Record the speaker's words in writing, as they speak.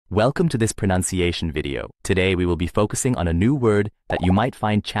Welcome to this pronunciation video. Today we will be focusing on a new word that you might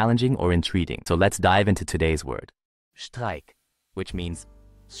find challenging or intriguing. So let's dive into today's word. Streik, which means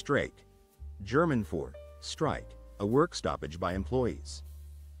Streik, German for strike, a work stoppage by employees.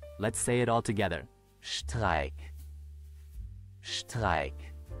 let's say it all together. Streik. Streik.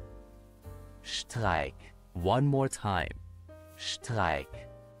 Streik. One more time. Streik.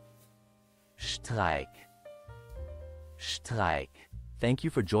 Streik. Streik. Thank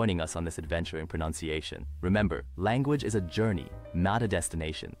you for joining us on this adventure in pronunciation. Remember, language is a journey, not a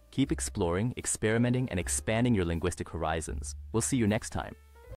destination. Keep exploring, experimenting, and expanding your linguistic horizons. We'll see you next time.